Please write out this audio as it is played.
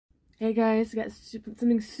Hey guys, got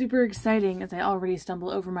something super exciting, as I already stumble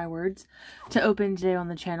over my words, to open today on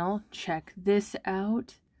the channel. Check this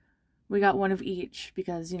out. We got one of each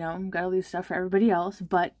because, you know, gotta leave stuff for everybody else,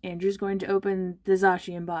 but Andrew's going to open the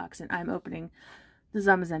Zacian box and I'm opening the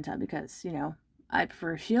Zamazenta because, you know, I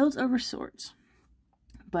prefer shields over swords.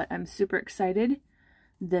 But I'm super excited.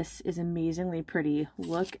 This is amazingly pretty.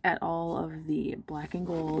 Look at all of the black and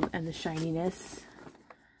gold and the shininess.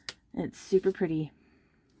 It's super pretty.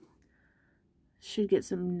 Should get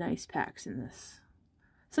some nice packs in this.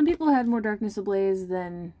 Some people had more Darkness Ablaze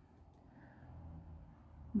than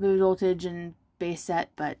the Voltage and base set,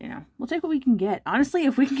 but, you know, we'll take what we can get. Honestly,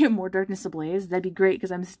 if we can get more Darkness Ablaze, that'd be great,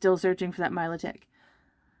 because I'm still searching for that Milotic.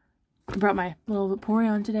 I brought my little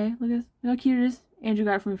Vaporeon today. Look at this. Look how cute it is. Andrew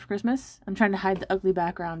got it for me for Christmas. I'm trying to hide the ugly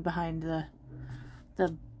background behind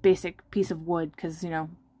the basic piece of wood, because, you know,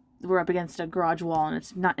 we're up against a garage wall and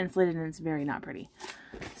it's not insulated and it's very not pretty.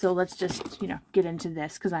 So let's just, you know, get into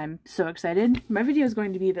this because I'm so excited. My video is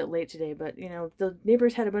going to be a bit late today, but, you know, the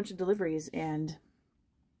neighbors had a bunch of deliveries and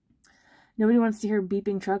nobody wants to hear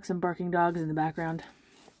beeping trucks and barking dogs in the background,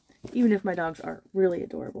 even if my dogs are really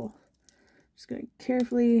adorable. Just going to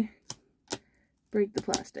carefully break the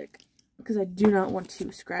plastic because I do not want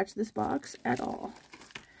to scratch this box at all.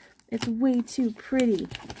 It's way too pretty.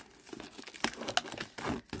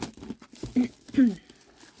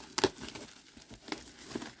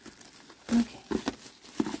 Okay.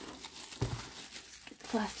 Get the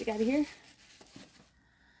plastic out of here.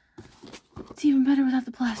 It's even better without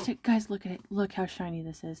the plastic. Guys, look at it. Look how shiny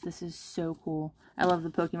this is. This is so cool. I love the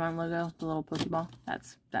Pokemon logo, the little Pokeball.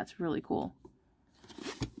 That's really cool.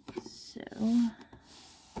 So,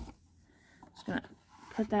 just gonna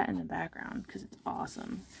put that in the background because it's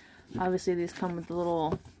awesome. Obviously, these come with the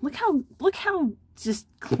little. Look how just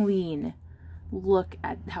clean. Look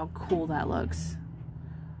at how cool that looks.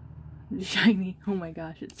 Shiny. Oh my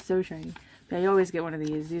gosh, it's so shiny. Yeah, you always get one of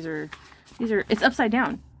these. These are, it's upside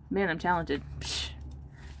down. Man, I'm talented. Psh.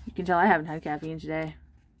 You can tell I haven't had caffeine today.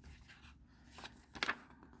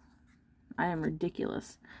 I am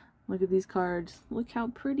ridiculous. Look at these cards. Look how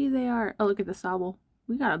pretty they are. Oh, look at the Sobble.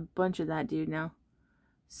 We got a bunch of that dude now.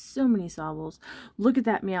 So many Sobbles. Look at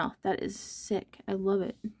that Meowth. That is sick. I love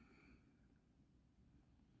it.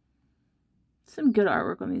 Some good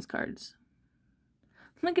artwork on these cards.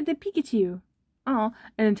 Look at the Pikachu. Oh,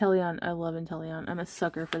 and Inteleon. I love Inteleon. I'm a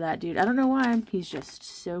sucker for that dude. I don't know why. He's just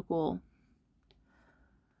so cool.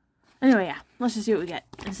 Anyway, yeah. Let's just see what we get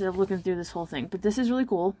instead of looking through this whole thing. But this is really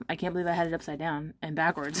cool. I can't believe I had it upside down and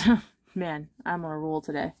backwards. Man, I'm on a roll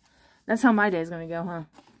today. That's how my day is going to go, huh?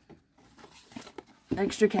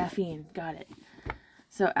 Extra caffeine. Got it.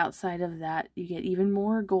 So outside of that, you get even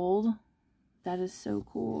more gold. That is so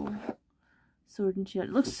cool. Sword and Shield.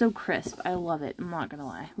 It looks so crisp. I love it. I'm not gonna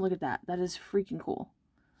lie. Look at that. That is freaking cool.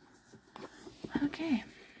 Okay.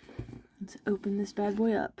 Let's open this bad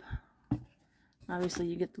boy up. Obviously,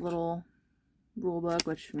 you get the little rule book,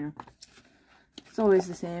 which, you know, it's always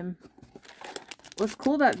the same. What's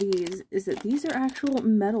cool about these is that these are actual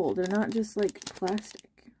metal. They're not just, like, plastic.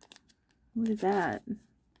 Look at that.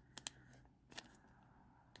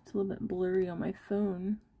 It's a little bit blurry on my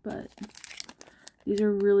phone, but these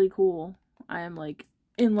are really cool. I am, like,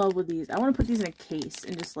 in love with these. I want to put these in a case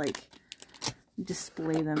and just, like,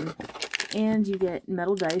 display them. And you get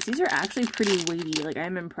metal dice. These are actually pretty weighty. Like,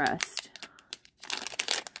 I'm impressed.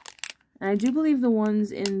 And I do believe the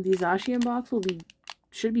ones in the Zacian box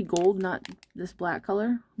should be gold, not this black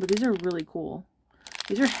color. But these are really cool.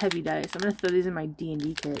 These are heavy dice. I'm going to throw these in my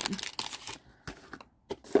D&D kit.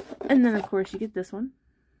 And then, of course, you get this one.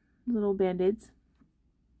 Little band-aids.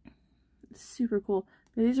 Super cool.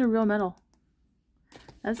 But these are real metal.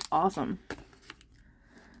 That's awesome.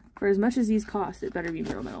 For as much as these cost, it better be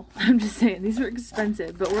real metal. I'm just saying, these are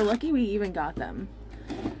expensive, but we're lucky we even got them.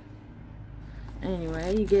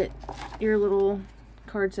 Anyway, you get your little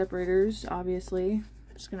card separators, obviously.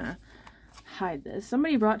 I'm just gonna hide this.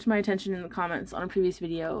 Somebody brought to my attention in the comments on a previous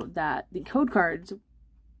video that the code cards,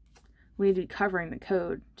 we need to be covering the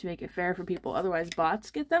code to make it fair for people. Otherwise,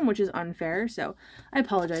 bots get them, which is unfair. So I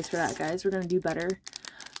apologize for that, guys. We're gonna do better.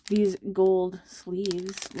 These gold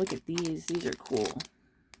sleeves, look at these. These are cool.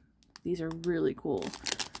 These are really cool.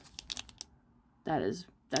 That's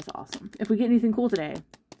awesome. If we get anything cool today,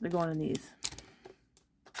 they're going in these.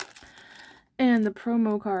 And the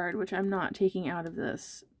promo card, which I'm not taking out of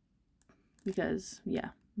this because, yeah,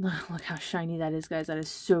 look how shiny that is, guys. That is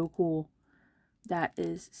so cool. That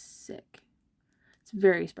is sick. It's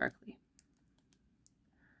very sparkly.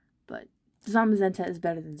 But Zamazenta is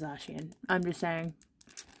better than Zacian. I'm just saying.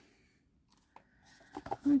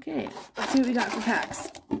 Okay, let's see what we got for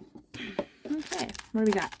packs. What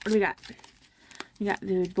do we got? What do we got? We got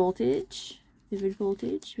Vivid Voltage. Vivid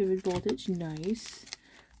Voltage. Vivid Voltage. Nice.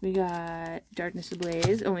 We got Darkness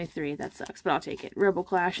Ablaze. Only 3. That sucks, but I'll take it. Rebel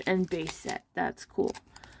Clash and base set. That's cool.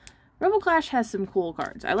 Rebel Clash has some cool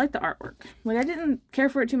cards. I like the artwork. Like, I didn't care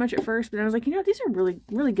for it too much at first, but I was like, you know, these are really,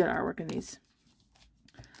 really good artwork in these.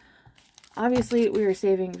 Obviously, we are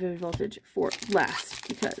saving Vivid Voltage for last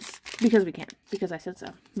because we can. Because I said so.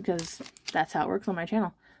 Because that's how it works on my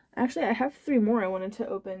channel. Actually, I have 3 more I wanted to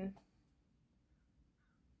open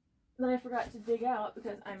that I forgot to dig out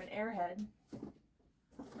because I'm an airhead.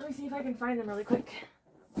 Let me see if I can find them really quick.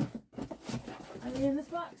 Are they in this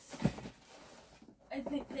box? I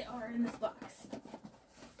think they are in this box.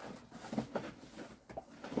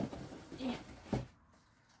 Yeah.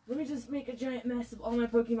 Let me just make a giant mess of all my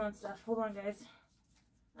Pokemon stuff. Hold on, guys.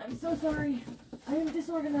 I'm so sorry. I am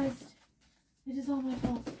disorganized. It is all my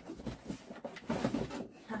fault.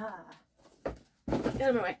 Haha. Get out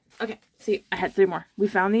of my way. Okay, see, I had 3 more. We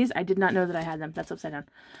found these. I did not know that I had them. That's upside down.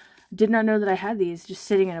 Did not know that I had these just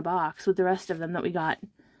sitting in a box with the rest of them that we got.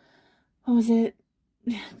 What was it?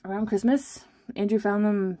 Around Christmas? Andrew found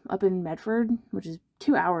them up in Medford, which is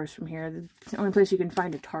 2 hours from here. It's the only place you can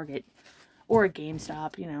find a Target. Or a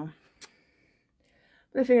GameStop, you know.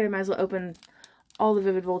 But I figured I might as well open all the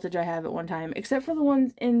Vivid Voltage I have at one time, except for the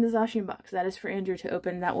ones in the Zacian box. That is for Andrew to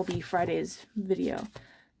open. That will be Friday's video.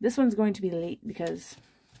 This one's going to be late because,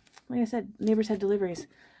 like I said, neighbors had deliveries.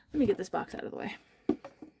 Let me get this box out of the way.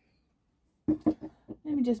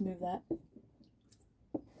 Let me just move that.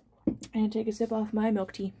 And take a sip off my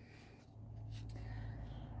milk tea.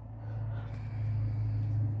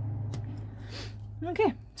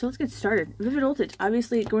 Okay, so let's get started. Vivid Voltage,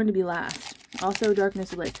 obviously going to be last. Also,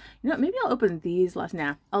 Darkness Ablaze. You know what, maybe I'll open these last.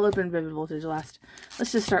 Nah, I'll open Vivid Voltage last.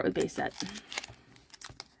 Let's just start with base set.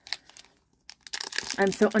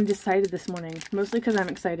 I'm so undecided this morning. Mostly because I'm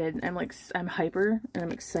excited. I'm hyper and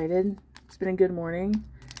I'm excited. It's been a good morning.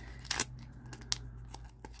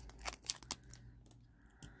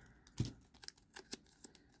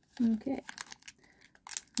 Okay.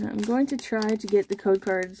 Now I'm going to try to get the code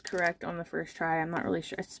cards correct on the first try. I'm not really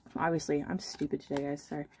sure. Obviously, I'm stupid today, guys.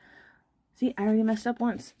 Sorry. See, I already messed up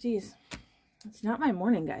once. Jeez. It's not my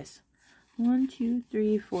morning, guys. 1, 2,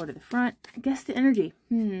 3, 4 to the front. Guess the energy.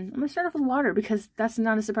 I'm going to start off with water because that's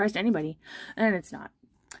not a surprise to anybody. And it's not.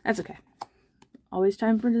 That's okay. Always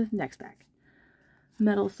time for the next pack.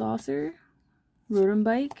 Metal Saucer. Rotom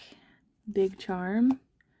Bike. Big Charm.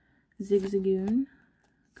 Zigzagoon.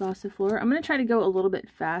 Gossifleur. I'm going to try to go a little bit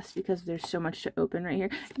fast because there's so much to open right here.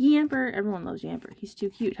 Yamper. Everyone loves Yamper. He's too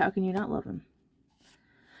cute. How can you not love him?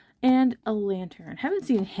 And a Lantern. Haven't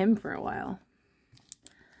seen him for a while.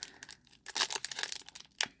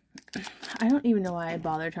 I don't even know why I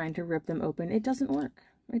bother trying to rip them open. It doesn't work.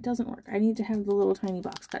 It doesn't work. I need to have the little tiny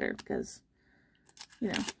box cutter because,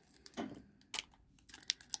 you know.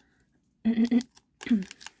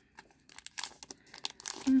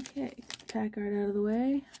 Okay. Pack art out of the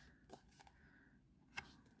way.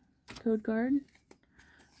 Code card.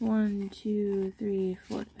 1, 2, 3,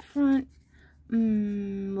 4 to the front.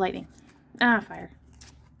 Lightning. Fire.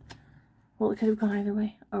 Well, it could have gone either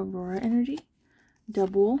way. Aurora Energy.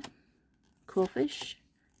 Double. Quillfish.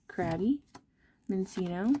 Krabby.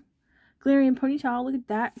 Mincino. Galarian Ponyta. Look at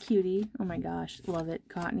that cutie. Oh my gosh. Love it.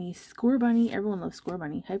 Cottony. Scorbunny. Everyone loves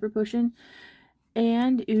Scorbunny. Hyper Potion.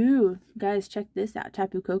 And, ooh, guys, check this out.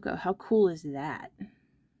 Tapu Koko. How cool is that?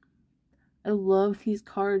 I love these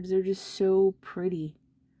cards. They're just so pretty.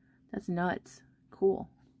 That's nuts. Cool.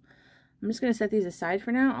 I'm just going to set these aside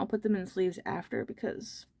for now. I'll put them in sleeves after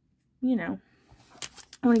because, you know,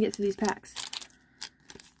 I want to get through these packs.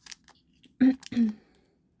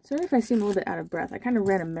 Sorry if I seem a little bit out of breath. I kind of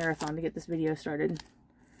ran a marathon to get this video started.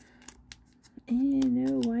 And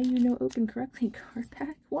no, why you no open correctly card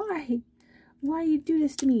pack? Why? Why you do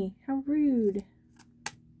this to me? How rude.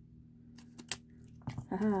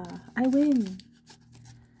 Haha, I win.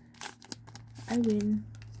 I win.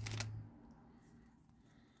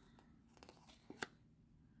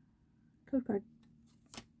 Code card.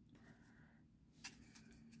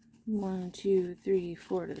 1, 2, 3,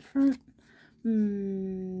 4 to the front.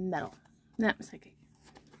 Metal. Nah, psychic.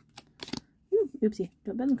 Ooh, oopsie.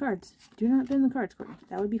 Don't bend the cards. Do not bend the cards, Courtney.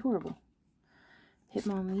 That would be horrible.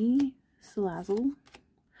 Hitmonlee. Salazzle.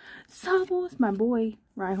 Sobble is my boy.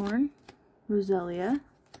 Rhyhorn. Roselia.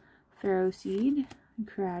 Ferroseed.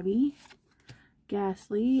 Krabby.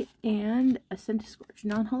 Ghastly. And a Centiskorch.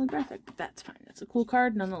 Non-holographic. That's fine. That's a cool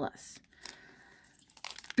card nonetheless.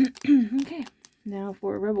 Okay. Now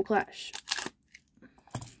for Rebel Clash.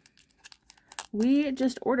 We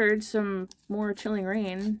just ordered some more Chilling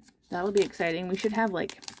Reign. That'll be exciting. We should have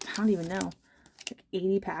like, I don't even know, like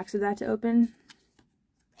 80 packs of that to open.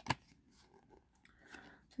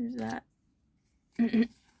 There's that.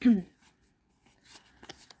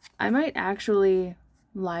 I might actually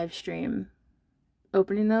live stream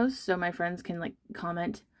opening those so my friends can like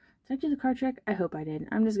comment. Did I do the card trick? I hope I did.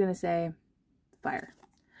 I'm just gonna say fire.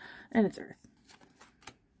 And it's Earth.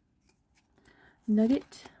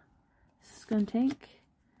 Nugget. Skuntank.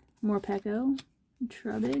 Morpeko.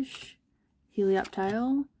 Trubbish.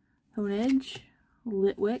 Helioptile. Honedge.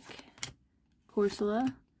 Litwick.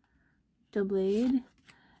 Corsola. Doublade.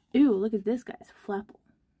 Ooh, look at this, guys. Flapple.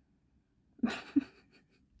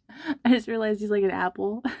 I just realized he's like an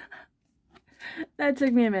apple. That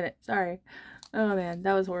took me a minute. Sorry. Oh, man.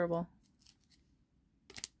 That was horrible.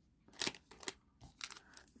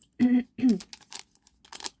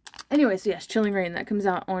 Anyway, so yes, Chilling Reign. That comes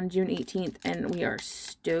out on June 18th, and we are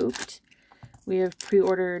stoked. We have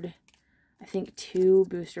pre-ordered, I think, 2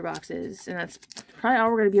 booster boxes, and that's probably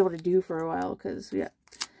all we're going to be able to do for a while, because we got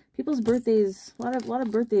people's birthdays, a lot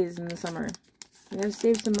of birthdays in the summer. We gotta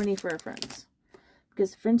save some money for our friends,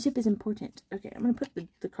 because friendship is important. Okay, I'm gonna put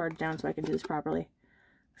the card down so I can do this properly,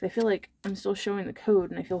 because I feel like I'm still showing the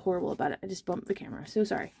code and I feel horrible about it. I just bumped the camera, so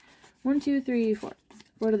sorry. 1, 2, 3, 4.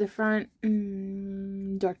 4 to the front.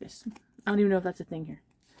 Darkness. I don't even know if that's a thing here.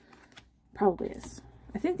 Probably is.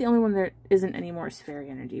 I think the only one there isn't anymore is Fairy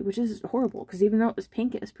Energy, which is horrible, because even though it was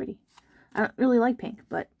pink, it was pretty. I don't really like pink,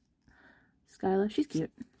 but Skyla, she's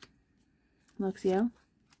cute. Luxio.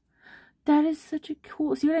 That is such a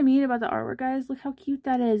cool... See what I mean about the artwork, guys? Look how cute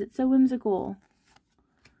that is. It's so whimsical.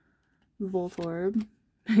 Voltorb.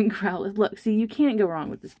 And Growlithe. Look, see, you can't go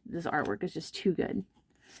wrong with this artwork. It's just too good.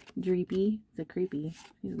 Dreepy. The creepy.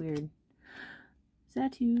 He's weird.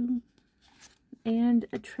 Zatu. And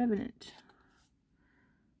a Trevenant.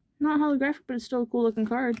 Not holographic, but it's still a cool looking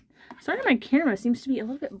card. Sorry, my camera seems to be a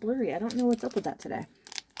little bit blurry. I don't know what's up with that today.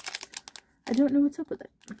 I don't know what's up with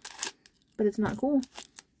it. But it's not cool.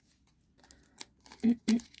 I'm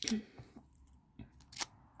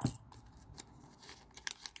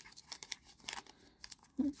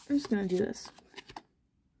just going to do this.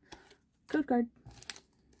 Code card.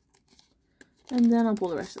 And then I'll pull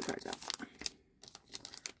the rest of the cards out.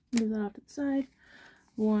 Move that off to the side.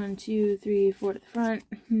 1, 2, 3, 4 to the front.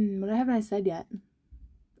 What haven't I said yet?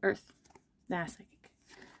 Earth. Nah, Psychic.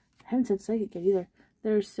 I haven't said Psychic yet either.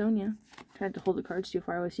 There's Sonia. Tried to hold the cards too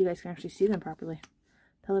far away so you guys can actually see them properly.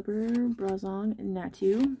 Pelipper, Brazong,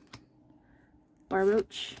 Natu.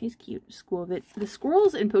 Barboach. He's cute. Squirvit. The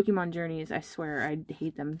squirrels in Pokemon Journeys, I swear, I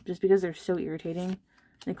hate them. Just because they're so irritating.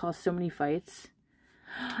 They cause so many fights.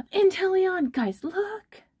 Inteleon! Guys,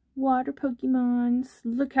 look! Water Pokemons.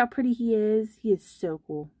 Look how pretty he is. He is so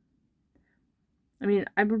cool. I mean,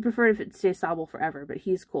 I would prefer if it stays Sobble forever, but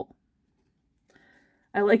he's cool.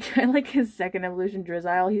 I like his second evolution,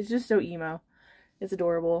 Drizzile. He's just so emo. It's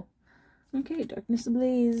adorable. Okay, Darkness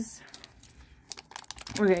Ablaze.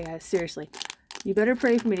 Okay, guys, seriously. You better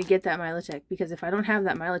pray for me to get that Milotic, because if I don't have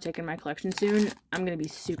that Milotic in my collection soon, I'm going to be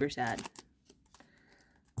super sad.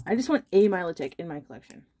 I just want a Milotic in my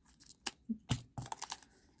collection.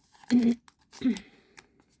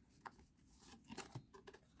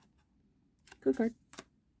 Good card.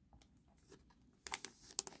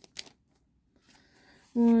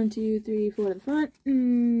 1, 2, 3, 4 to the front.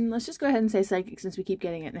 Let's just go ahead and say Psychic since we keep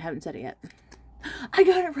getting it and I haven't said it yet. I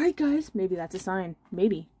got it right, guys. Maybe that's a sign.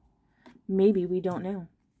 Maybe. Maybe, we don't know.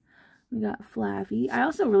 We got Flaffy. I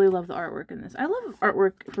also really love the artwork in this. I love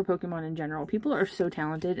artwork for Pokemon in general. People are so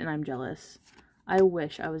talented and I'm jealous. I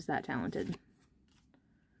wish I was that talented.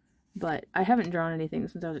 But I haven't drawn anything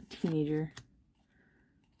since I was a teenager.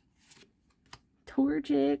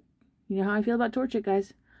 Torchic. You know how I feel about Torchic,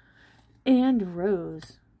 guys. And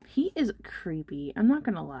Rose. He is creepy. I'm not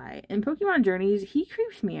gonna lie. In Pokemon Journeys, he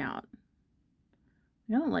creeps me out.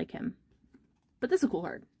 I don't like him. But this is a cool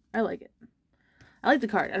card. I like it. I like the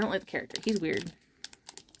card. I don't like the character. He's weird.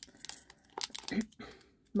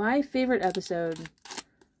 My favorite episode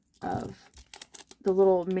of the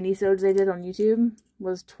little mini-sodes they did on YouTube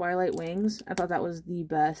was Twilight Wings. I thought that was the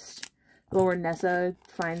best. The one where Nessa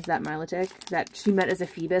finds that Milotic that she met as a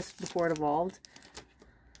Phoebus before it evolved.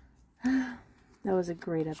 That was a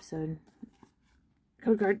great episode.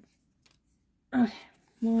 Code card. Okay.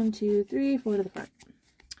 1, 2, 3, 4 to the front.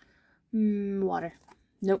 Water.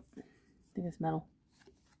 Nope. I think it's metal.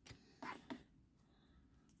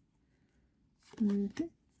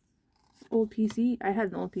 Old PC. I had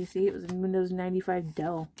an old PC. It was a Windows 95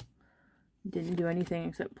 Dell. Didn't do anything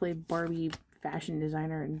except play Barbie Fashion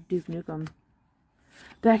Designer and Duke Nukem.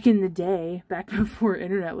 back in the day, back before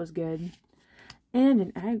internet was good. And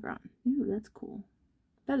an Aggron. Ooh, that's cool.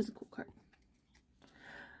 That is a cool card.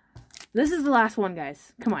 This is the last one,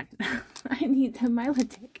 guys. Come on. I need the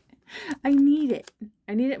Milotic. I need it.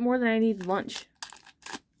 I need it more than I need lunch.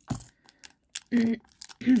 And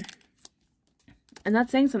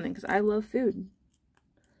that's saying something, because I love food.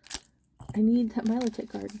 I need that Milotic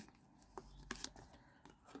card.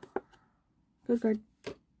 Good card.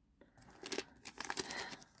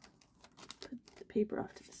 Put the paper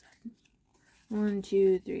off to the side. 1,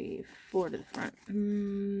 2, 3, 4 to the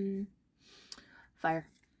front. Fire.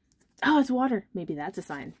 Oh, it's water. Maybe that's a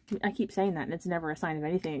sign. I keep saying that, and it's never a sign of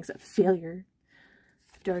anything except failure.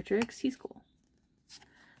 Dartrix, he's cool.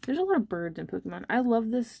 There's a lot of birds in Pokemon. I love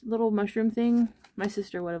this little mushroom thing. My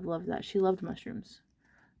sister would have loved that. She loved mushrooms.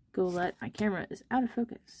 Golett, my camera is out of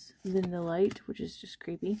focus. Vanillite, which is just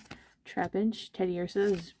creepy. Trapinch, Teddy Ursa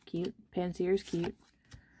is cute. Pansear is cute.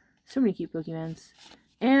 So many cute Pokemons.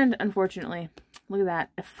 And, unfortunately, look at that.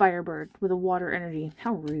 A Firebird with a water energy.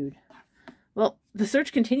 How rude. Well, the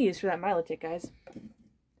search continues for that Milotic, guys.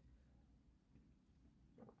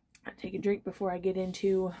 I'll take a drink before I get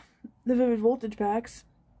into the Vivid Voltage packs.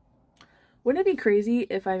 Wouldn't it be crazy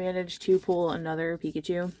if I managed to pull another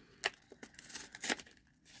Pikachu?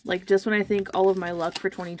 Like, just when I think all of my luck for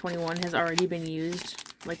 2021 has already been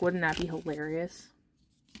used. Like, wouldn't that be hilarious?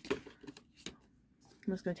 I'm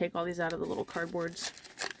just going to take all these out of the little cardboards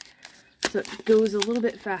so it goes a little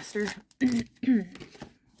bit faster.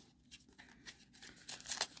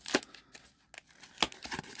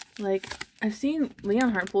 Like, I've seen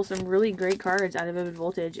Leonhardt pull some really great cards out of Vivid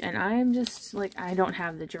Voltage, and I'm just, like, I don't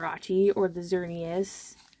have the Jirachi or the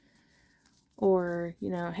Xerneas. Or,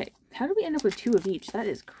 you know, hey, how do we end up with 2 of each? That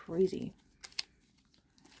is crazy.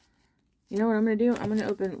 You know what I'm going to do? I'm going to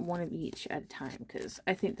open 1 of each at a time, because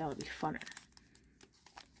I think that would be funner.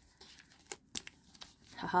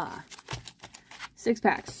 Haha. 6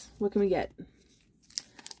 packs. What can we get?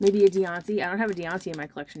 Maybe a Deontay. I don't have a Deontay in my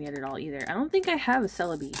collection yet at all either. I don't think I have a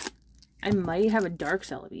Celebi. I might have a Dark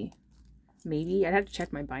Celebi. Maybe. I'd have to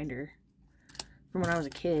check my binder from when I was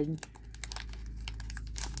a kid.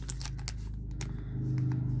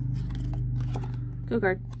 Go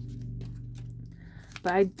card.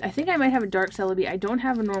 But I think I might have a Dark Celebi. I don't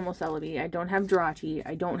have a normal Celebi. I don't have Jirachi.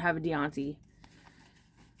 I don't have a Deontay.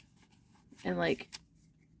 And, like,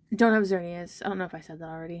 don't have Xerneas. I don't know if I said that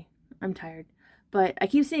already. I'm tired. But I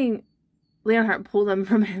keep seeing Leonhardt pull them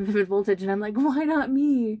from Vivid Voltage, and I'm like, why not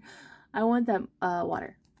me? I want that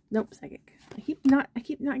water. Nope, Psychic. I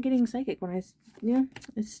keep not getting Psychic when it's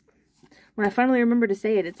when I finally remember to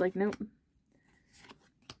say it, it's like, nope.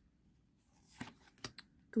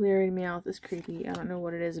 Glaring Meowth is creepy. I don't know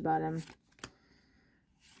what it is about him.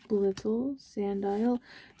 Blitzel, Sandile,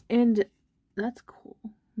 and that's cool.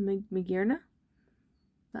 Magearna?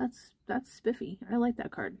 That's spiffy. I like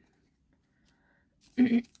that card.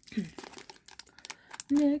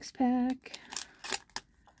 Next pack.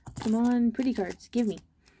 Come on, pretty cards. Give me.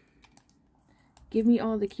 Give me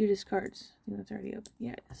all the cutest cards. I think that's already open.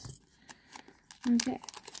 Yeah, it is. Okay.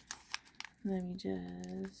 Let me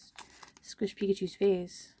just squish Pikachu's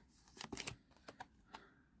face.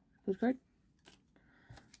 Good card.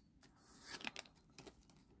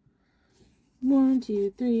 1,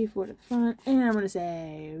 2, 3, 4 to the front. And I'm going to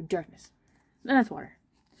say darkness. That's water.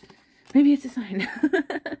 Maybe it's a sign.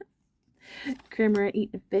 Cramorant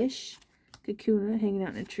eating a fish. Kakuna hanging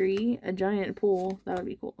out in a tree. A giant pool. That would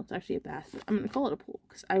be cool. It's actually a bath. But I'm going to call it a pool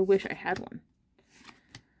because I wish I had one.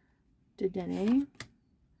 Dedenne.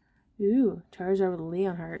 Ooh, Charizard with a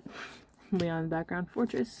Leonhardt. Leon background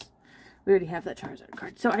fortress. We already have that Charizard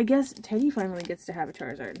card. So I guess Teddy finally gets to have a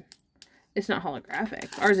Charizard. It's not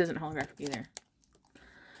holographic. Ours isn't holographic either.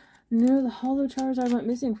 No, the holo Charizard went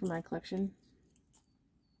missing from my collection.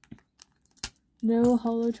 No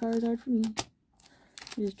holo Charizard for me.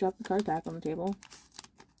 You just drop the card back on the table.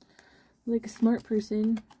 Like a smart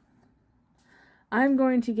person. I'm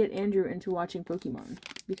going to get Andrew into watching Pokemon.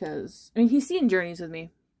 Because, I mean, he's seen Journeys with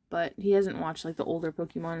me. But he hasn't watched, like, the older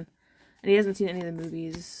Pokemon. And he hasn't seen any of the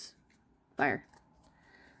movies. Fire.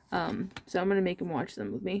 So I'm going to make him watch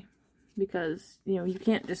them with me. Because, you know, you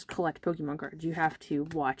can't just collect Pokemon cards. You have to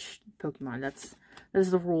watch Pokemon. That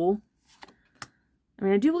is the rule. I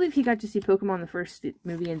mean, I do believe he got to see Pokemon the first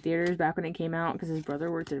movie in theaters back when it came out. Because his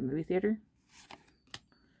brother worked at a movie theater.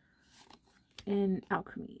 And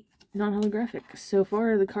Alchemy. Non-holographic. So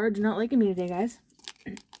far, the cards are not liking me today, guys.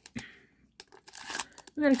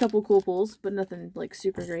 We got a couple cool pulls, but nothing, like,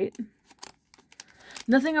 super great.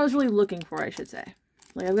 Nothing I was really looking for, I should say.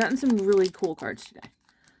 Like, I've gotten some really cool cards today.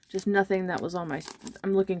 Just nothing that was on my...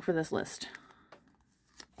 I'm looking for this list.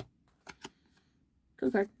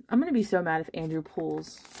 Code card. I'm going to be so mad if Andrew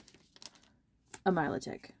pulls a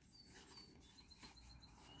Milotic.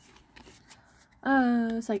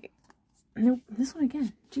 Psychic. Nope, this one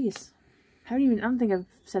again. Jeez. I don't think I've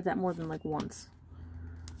said that more than like once.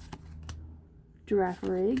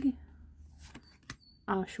 Girafarig.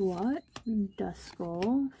 Oshawott.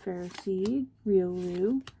 Duskull. Ferroseed.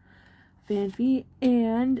 Riolu. Fanfi.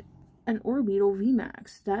 And an Orbeetle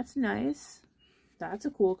VMAX. That's nice. That's a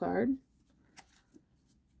cool card.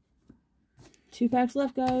 2 packs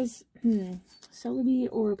left, guys. Celebi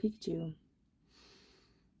or Pikachu?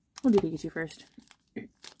 We'll do Pikachu first.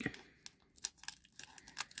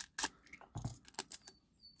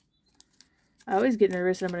 I always get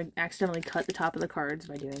nervous that I'm going to accidentally cut the top of the cards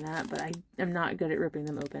by doing that, but I am not good at ripping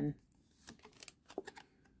them open.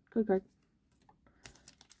 Code card.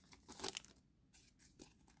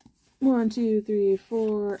 1, 2, 3,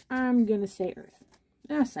 4. I'm going to say Earth.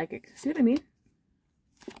 Ah, Psychic. See what I mean?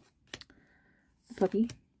 Puppy.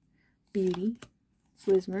 Beauty.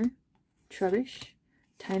 Whismer. Trubbish.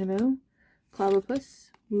 Dynamo.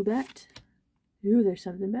 Clobbopus. Woobat. Ooh, there's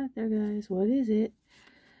something back there, guys. What is it?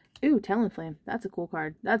 Ooh, Talonflame. That's a cool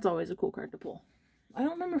card. That's always a cool card to pull. I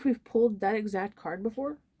don't remember if we've pulled that exact card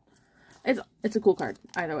before. It's a cool card,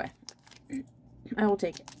 either way. I will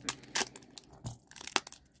take it.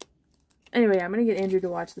 Anyway, I'm going to get Andrew to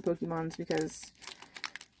watch the Pokemons because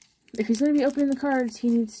if he's going to be opening the cards, he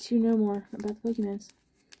needs to know more about the Pokemons.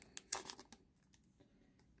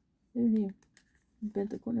 Who knew?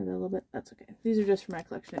 Bent the corner there a little bit. That's okay. These are just for my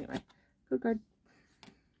collection anyway. Code card.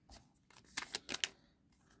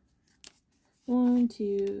 1,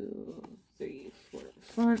 2, 3, 4.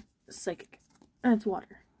 Front. Psychic. And it's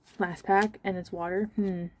water. Last pack, and it's water.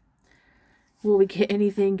 Will we get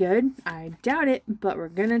anything good? I doubt it, but we're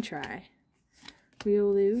gonna try.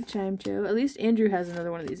 Riolu, Chimecho. At least Andrew has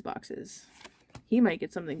another one of these boxes. He might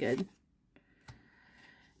get something good.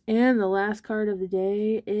 And the last card of the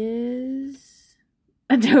day is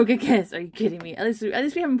a Togekiss. Are you kidding me? At least we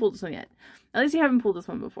haven't pulled this one yet. At least we haven't pulled this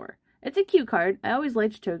one before. It's a cute card. I always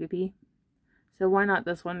liked Togepi. So why not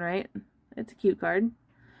this one, right? It's a cute card.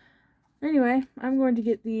 Anyway, I'm going to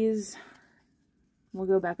get these. We'll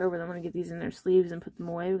go back over them. I'm going to get these in their sleeves and put them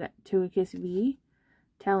away. We got Togekiss V.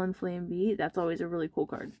 Talonflame V. That's always a really cool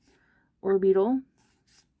card. Orbeetle.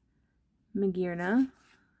 Magearna.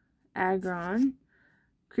 Aggron.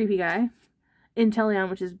 Creepy Guy. Inteleon,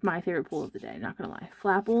 which is my favorite pull of the day, not gonna lie.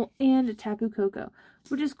 Flapple and Tapu Koko,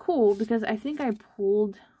 which is cool because I think I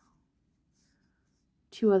pulled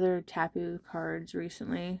 2 other Tapu cards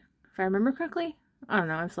recently, if I remember correctly. I don't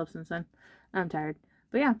know, I've slept since then. I'm tired.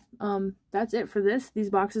 But yeah, that's it for this. These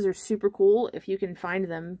boxes are super cool. If you can find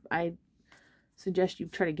them, I suggest you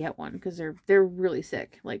try to get one because they're really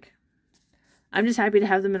sick. Like, I'm just happy to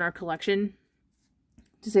have them in our collection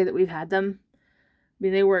to say that we've had them. I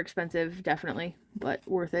mean, they were expensive, definitely, but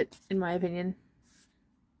worth it, in my opinion.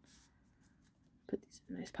 Put these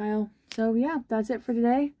in a nice pile. So, yeah, that's it for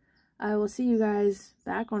today. I will see you guys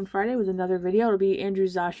back on Friday with another video. It'll be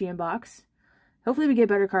Andrew's Zacian box. Hopefully we get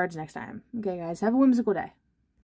better cards next time. Okay, guys, have a whimsical day.